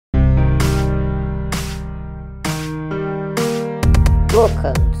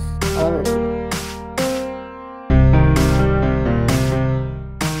vocals only.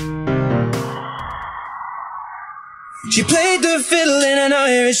 She played the fiddle in an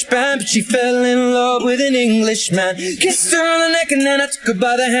Irish band, but she fell in love with an Englishman. Kissed her on the neck and then I took her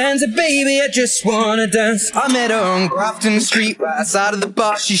by the hands, and baby, I just wanna dance. I met her on Grafton Street, right outside of the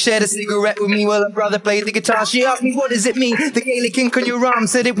bar. She shared a cigarette with me while her brother played the guitar. She asked me, what does it mean, the Gaelic ink on your arm?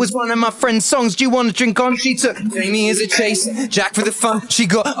 Said it was one of my friend's songs, do you want to drink on? She took Jamie as a chase, Jack for the fun. She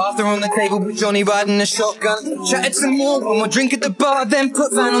got Arthur on the table with Johnny riding a shotgun. Chatted some more, one more drink at the bar, then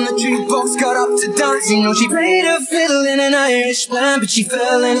put Van on the jukebox, got up to dance. You know she played her fiddle in an Irish band, but she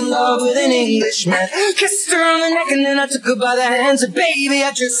fell in love with an Englishman. Kissed her on the neck and then I took her by the hands, and baby,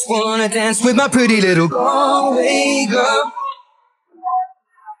 I just wanna dance with my pretty little Galway girl.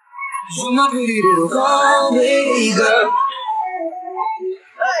 With my pretty little Galway girl.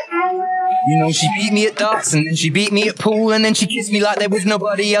 You know she beat me at darts, and then she beat me at pool, and then she kissed me like there was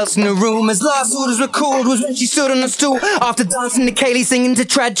nobody else in the room. As last orders were called was when she stood on the stool, after dancing to Kaylee singing to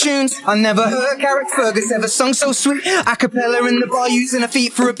trad tunes. I never heard Carrick Fergus ever sung so sweet. Acapella in the bar using her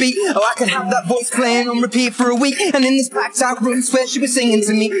feet for a beat. Oh, I could have that voice playing on repeat for a week. And in this packed out room swear she was singing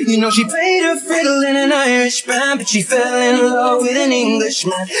to me. You know she played her fiddle in an Irish band, but she fell in love with an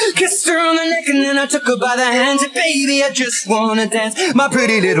Englishman. Kissed her on the neck and then I took her by the hands, and baby, I just wanna dance. My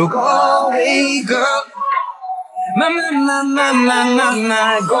pretty little Galway girl, my Galway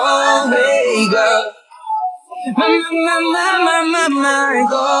girl, my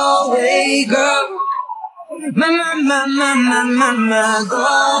Galway girl, my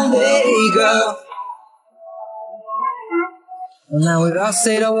Galway girl. Well, now we've all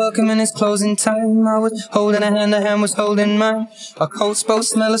said our welcome and it's closing time. I was holding her hand was holding mine. Our coats both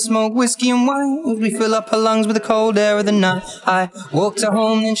smell of smoke, whiskey and wine, as we fill up her lungs with the cold air of the night. I walked her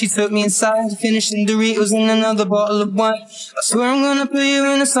home, then she took me inside, finishing Doritos and another bottle of wine. I swear I'm gonna put you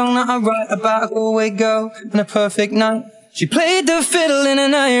in a song that I write about a Galway girl and a perfect night. She played the fiddle in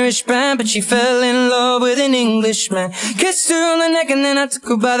an Irish band, but she fell in love with an Englishman. Kissed her on the neck and then I took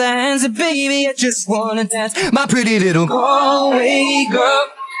her by the hands, and baby, I just wanna dance. My pretty little Galway girl,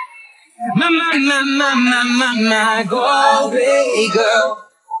 my Galway girl,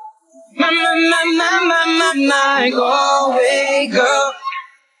 my Galway girl,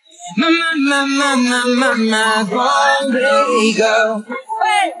 my Galway girl.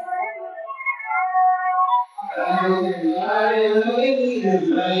 Hey!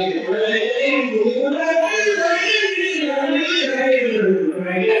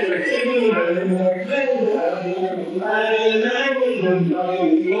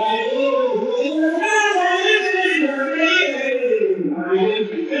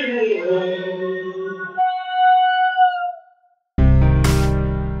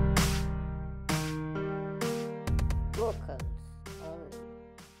 Vocals.